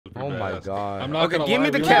Oh my god. I'm not okay, gonna give lie, me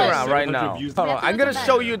the we camera have right 700 now. views. Hold on, I'm gonna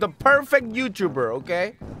show you the perfect YouTuber,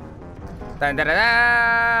 okay? Dun, da, da,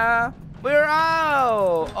 da. We're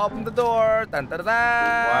out! Open the door. Dun, da, da,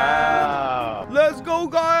 da. Wow. Let's go,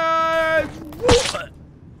 guys!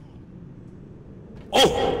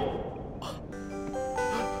 Oh!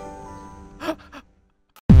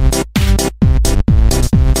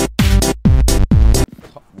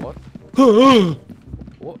 What?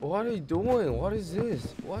 What are you doing? What is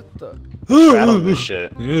this? What the? Rattle this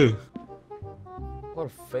shit. Yeah. What a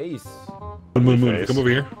face. Moon, come over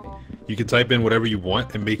here. You can type in whatever you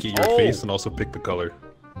want and make it your Oh. face and also pick the color.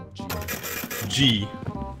 G.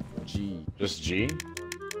 G. Just G?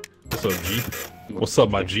 What's up, G? What's up,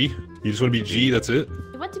 my G? You just want to be G, that's it?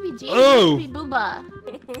 You want to be G, Oh! you want to be Booba.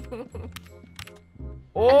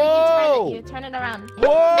 Oh! And then you turn it around.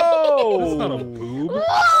 Whoa! That's not a boob. Whoa!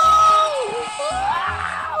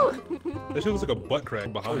 That shit looks like a butt crack Oh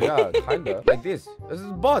behind yeah, kinda. Like this. This is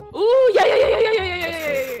butt. Ooh, yeah.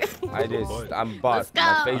 I just, I'm butt. Let's go.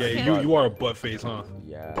 My face Yeah, is you butt. you are a butt face, huh?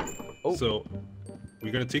 Yeah. Oh. So,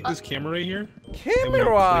 we're gonna take this camera right here.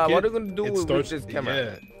 Camera! What are you gonna do with this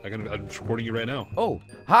camera? Yeah, I'm recording you right now. Oh.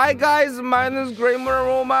 Hi guys, my name is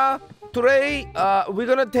GreatMoonAroma. Today, we're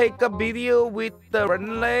gonna take a video with the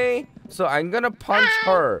Renee. So I'm gonna punch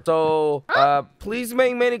her. So, please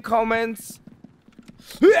make many comments.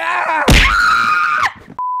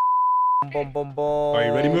 Boom, boom, boom. Are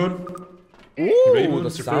you ready, Moon? Ooh, You ready, Moon? the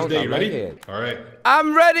It's your first sound, day. I You like ready? it. All right.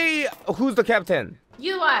 I'm ready. Who's the captain?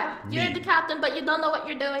 You are. You're Me. the captain, but you don't know what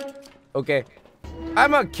you're doing. Okay.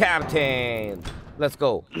 I'm a captain. Let's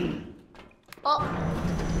go. Oh,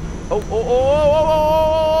 Oh, oh, oh,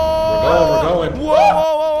 oh, We're going.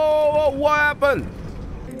 Whoa, what happened?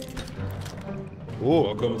 Oh,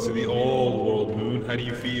 welcome to the old world, Moon. How do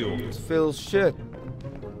you feel? This feels shit.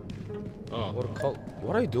 Oh,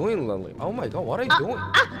 What are you doing, Lily? Oh my god, what are you doing?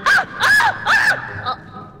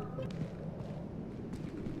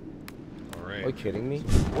 all right. Are you kidding me?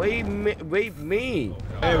 Wait me.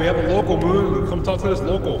 Hey, we have a local, Moon. Come talk to this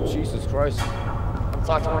local. Jesus Christ.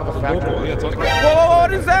 Talk to one of the Local, factory. yeah, talk to Whoa,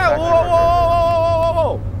 what is that?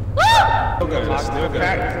 Whoa. guys. Still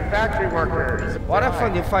guys. Factory workers. What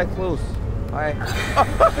happened if I close?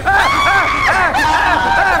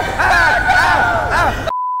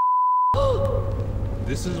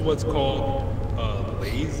 This is what's called a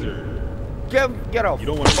laser. Get off. You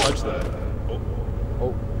don't want to touch that.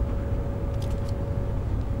 Oh,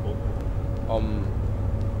 Oh.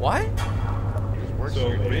 What? so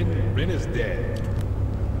Rin is dead.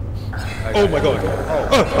 Oh my god.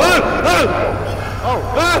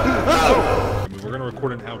 We're gonna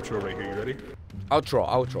record an outro right here. You ready?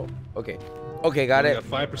 Outro. Okay, got We it.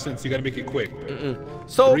 got 5%, so you gotta make it quick.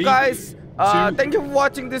 So 3, guys, 2. thank you for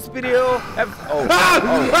watching this video.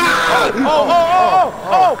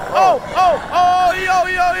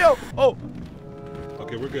 Oh.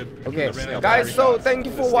 Okay, we're good. Okay, I ran out of guys, battery so shots. thank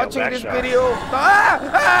you for Let's watching nail this back video.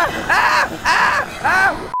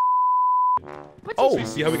 So you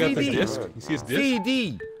see how we got this disc? You see his disc?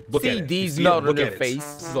 CD. Look at it. CD's You see not it? on Look your at it. face.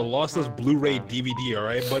 This is a lossless Blu-ray DVD, all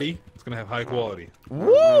right, buddy? It's gonna have high quality.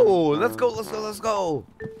 Woo! Let's go.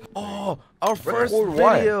 Oh, our first Record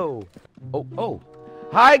what? video. Oh.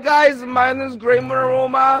 Hi guys, my name is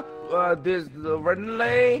GreatMoonAroma. This is the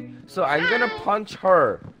Renee. So I'm gonna punch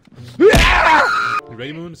her. You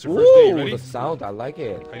ready, Moon? It's your first day. You Ooh, ready? the sound, I like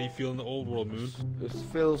it. How do you feel in the old world, Moon? This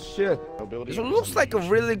feels shit. Mobility. This looks like a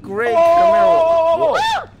really great camera.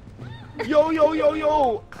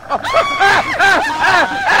 Yo.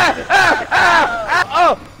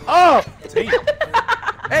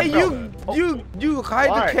 Hey, you hide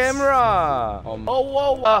What? the camera.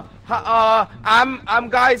 I'm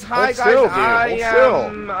guys. Hi Hold guys. still, dude. I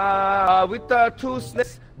Hold am with the 2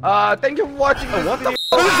 snakes. Thank you for watching this video.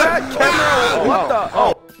 What is that camera? What the?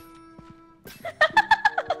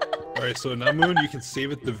 All right, so now, Moon, you can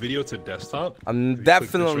save it the video to desktop. I'm If you click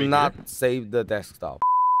this definitely right not here. save the desktop.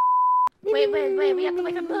 wait. We have to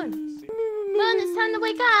wake up Moon. Moon, it's time to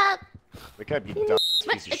wake up. Wake up, you dumb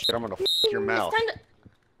piece of shit. I'm gonna f your mouth. It's time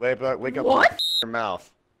to... Wake up. What? And your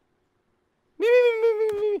mouth.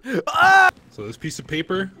 So this piece of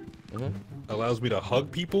paper allows me to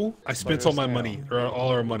hug people. I spent all my money, or all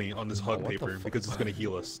our money, on this hug paper because it's gonna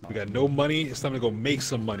heal us. We got no money. It's time to go make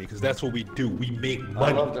some money because that's what we do. We make I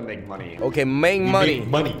money. love to make money. Okay, make We money. make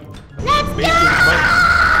money. Let's Making go! money.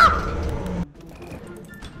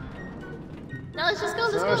 No, let's just go.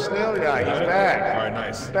 Oh, Snail Guy, he's back. All right,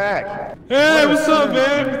 nice. He's back. Hey, what's up,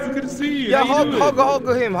 man? It's good to see you. Yeah, How you doing?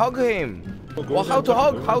 hug him. Go Well, over how there to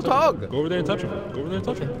and touch him. hug? How to hug? Go over there and touch him. Go over there and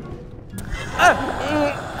touch him.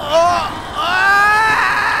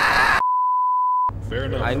 Fair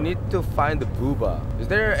enough. I need to find the booba. Is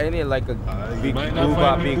there any like a big might not booba,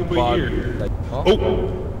 find big booba bug? here. Like, huh? Oh!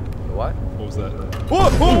 What? What was that?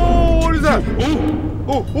 Oh, what is that? Oh!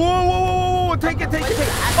 Oh, whoa, take it. Oh,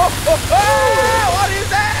 what is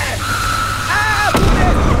that? Ah,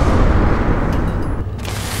 boom.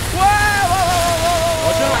 Whoa.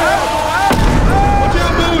 Watch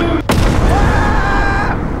out, Moon!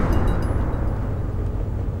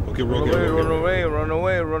 Okay, we're okay. Run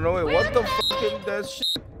away. What the fuck is that shit?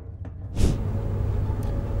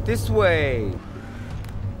 This way.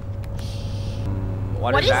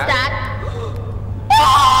 What is that?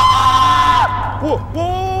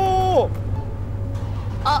 Whoa!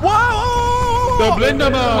 Whoa! The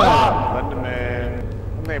Blender Man! Slenderman.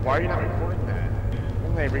 Renee, why are you not recording that?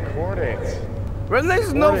 Renee, record it.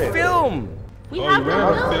 There's no What? film. We Oh, have you ran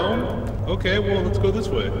out no of film? Okay, well, let's go this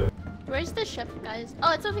way. Where's the ship, guys?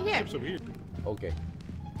 Oh, it's over here. It's over here. Okay.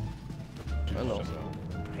 Hello.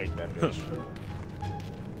 Hate that bitch.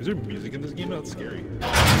 Is there music in this game? That's scary.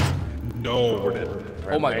 No, we're dead.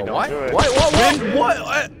 Oh my Renee, god! don't do it.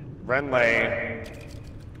 What? Renee.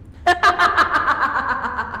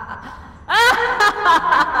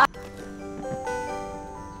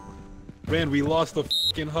 Man, we lost the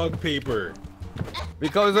fucking hug paper.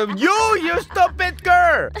 Because of you stupid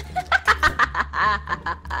girl!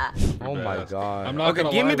 Oh my god. I'm not okay,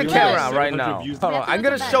 gonna give me lie, the we camera lost right 700 now. views. Hold on, I'm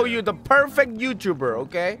gonna show you the perfect YouTuber,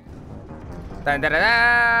 okay? Dun, da, da,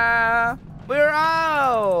 da. We're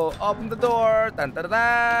out! Open the door. Dun, da, da,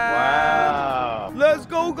 da. Wow. Let's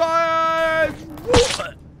go, guys!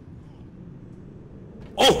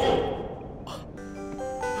 Oh!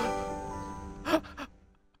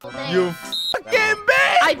 You fucking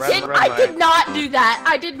bitch! I did not do that.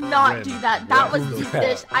 I did not do that. That was deep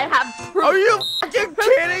fish. I have proof. Are you fucking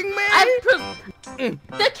kidding me? I have proof.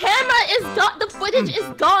 The camera is gone. The footage is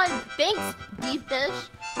gone. Thanks, deep fish.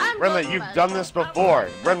 Renee, you've done this before.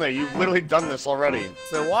 Renee, you've literally done this already.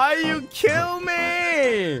 So why you kill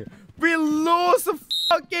me? We lose the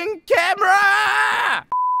fucking camera!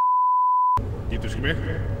 Deep Fish, come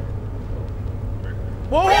here.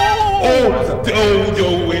 Whoa! Oh,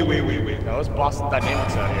 wait. That was Boston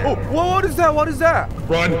Dynamics out here. Oh, what is that? What is that?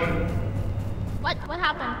 Run. What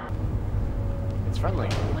happened? It's friendly.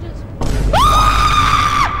 What is?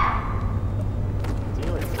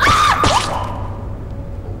 Deal it.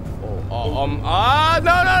 No!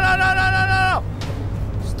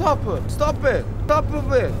 Stop it!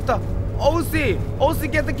 OC,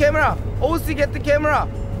 get the camera!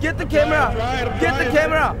 Get the camera! Get the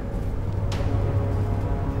camera!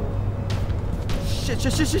 Shit. Oh,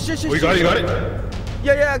 you got it?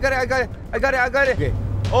 Yeah, I got it. Okay.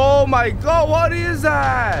 Oh my god, what is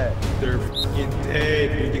that? They're fucking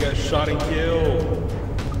dead, dude. They got shot and killed.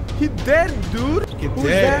 He dead, dude? Fucking Who's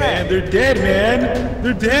dead, that? man.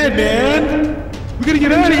 They're dead, man. We gotta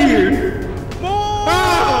get out of here.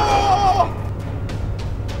 Ah!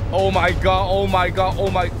 Oh my god.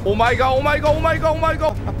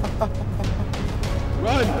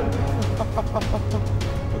 Run.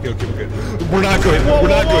 Okay, we're good. We're not good.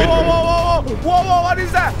 Whoa, what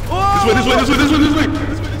is that? This way.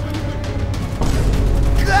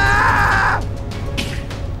 Ah!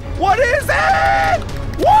 What is it?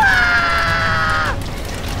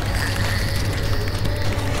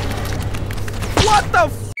 What the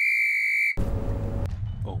f?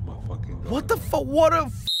 Oh my fucking god. What the fuck? What a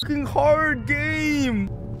fucking hard game.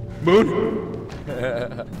 Moon?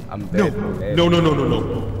 I'm dead. No.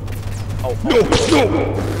 Oh, No.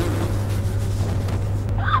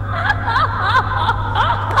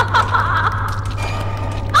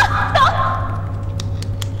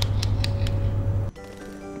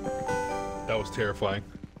 That was terrifying.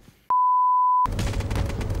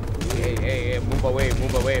 Hey, move away.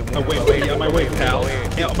 On my way, pal.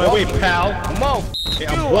 On my way, pal. Come on. Hey,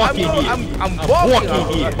 I'm walking here. I'm walking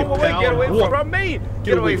here. pal. Get away Walk. from me.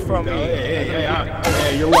 Get away from me.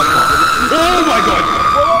 Hey, you're welcome. Oh my god.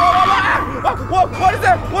 What is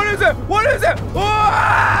that? What is it?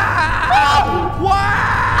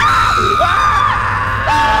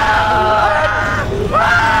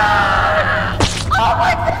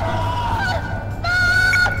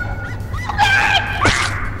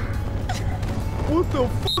 What the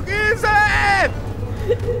fuck is that?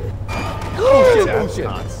 Oh shit.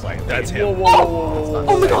 That's him. Whoa.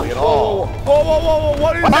 Oh my god. Whoa.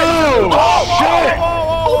 What is that? shit.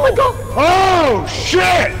 Oh my god. Oh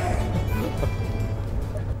shit!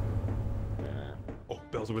 Oh,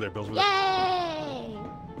 Belle's over there. Yay!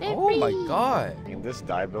 Oh my god. Can this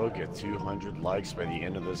Daibo get 200 likes by the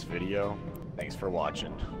end of this video? Thanks for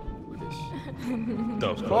watching.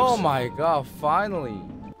 That was close. Oh my god, finally.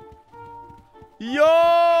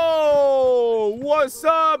 Yo, what's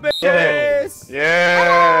up, bitches?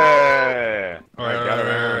 Yeah. All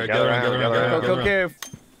right, gather around. Okay.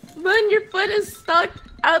 Moon, your foot is stuck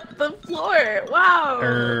at the floor.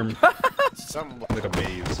 Wow. Something Like a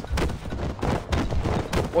maze.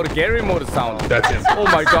 What a Gary mode sound. That's him. Oh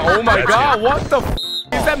my god, oh my That's god, him. what the f?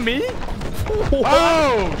 Is that me?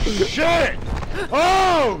 Oh shit!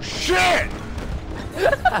 Oh shit!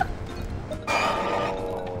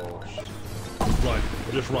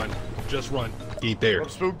 Just run. Eat there.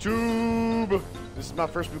 What's SpookTube? This is my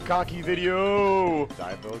first Bukkake video.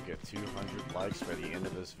 Divo, get 200 likes by the end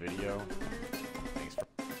of this video. Thanks for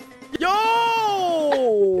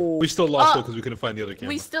Yo! We still lost though because we couldn't find the other camera.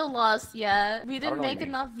 We still lost, yeah. We didn't know make what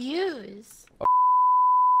you mean. enough views.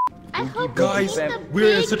 I hope Guys, we get the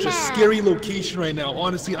we're in big such a man. scary location right now.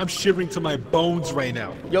 Honestly, I'm shivering to my bones right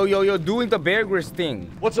now. Yo, doing the Bear Grylls thing.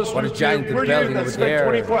 What's up, What a giant SpookTube? We're building doing over the spend there.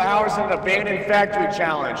 24 hours in an abandoned factory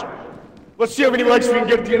challenge. Let's see how many likes we can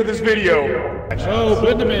get at the end of this video. Oh,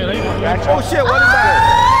 Blender Man, how you doing? Oh shit, what is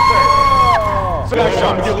that? So back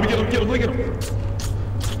shots. Let me get him.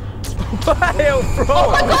 Yo, bro!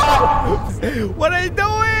 What are you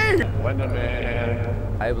doing?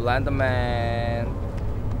 Slenderman. I land the man.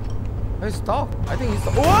 He's stuck. I think he's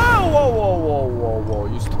stuck. Whoa!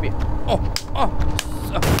 You stupid.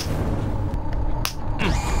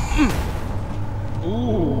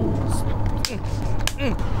 Ooh.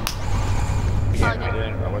 I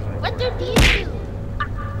wasn't What do recording. these do?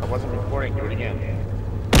 I wasn't recording. Do it again.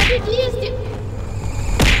 What do these do?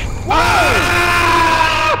 Whoa!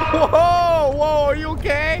 Are you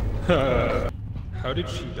okay? How did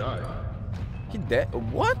she die? He dead?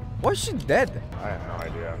 What? Why is she dead? I have no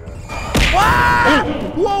idea.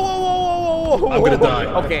 Whoa! I'm gonna die.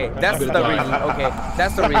 Okay, that's the I'm gonna die. reason. Okay,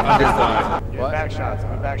 that's the reason. Get What? back shots.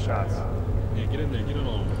 Get back shots. Yeah, get in there. Get in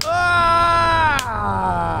on.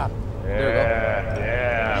 Ah! There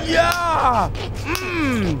Yeah. Yeah!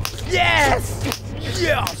 Yes!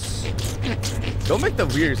 Don't make the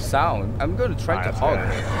weird sound. I'm gonna try to hug.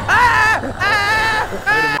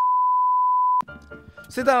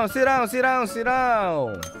 Sit down.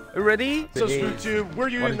 You ready? So SpookTube, we're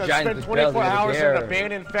What using a the giant spend 24 building over hours in there. an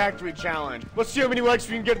abandoned factory challenge. Let's see how many likes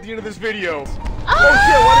we can get at the end of this video. Oh shit!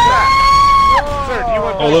 What is that? Sir, do you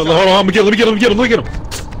want Oh, hold on. Let me get him.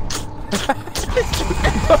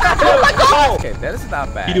 Okay, that is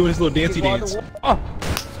not bad. He doing his little dancey dance. Okay,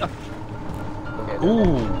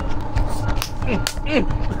 Ooh.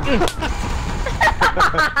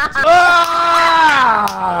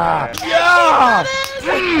 Yeah!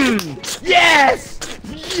 Yes!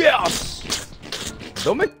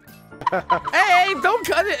 Don't make. Hey, don't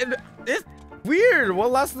cut it. It's weird. What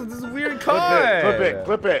last of this weird cut?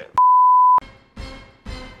 Clip it.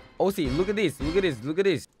 OC, look at this.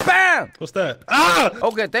 Bam! What's that?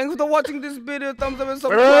 Okay, thanks for watching this video. Thumbs up and Wait,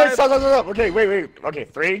 subscribe. stop. Okay, wait. Okay,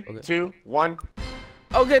 3, 2, 1.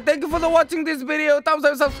 Okay, thank you for watching this video. Thumbs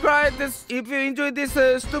up, subscribe. If you enjoyed this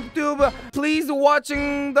SpookTube, please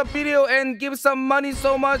watching the video and give some money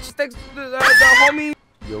so much. Thanks to the homie.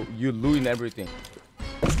 Yo, you ruin everything.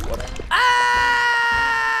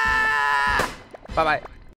 Bye bye.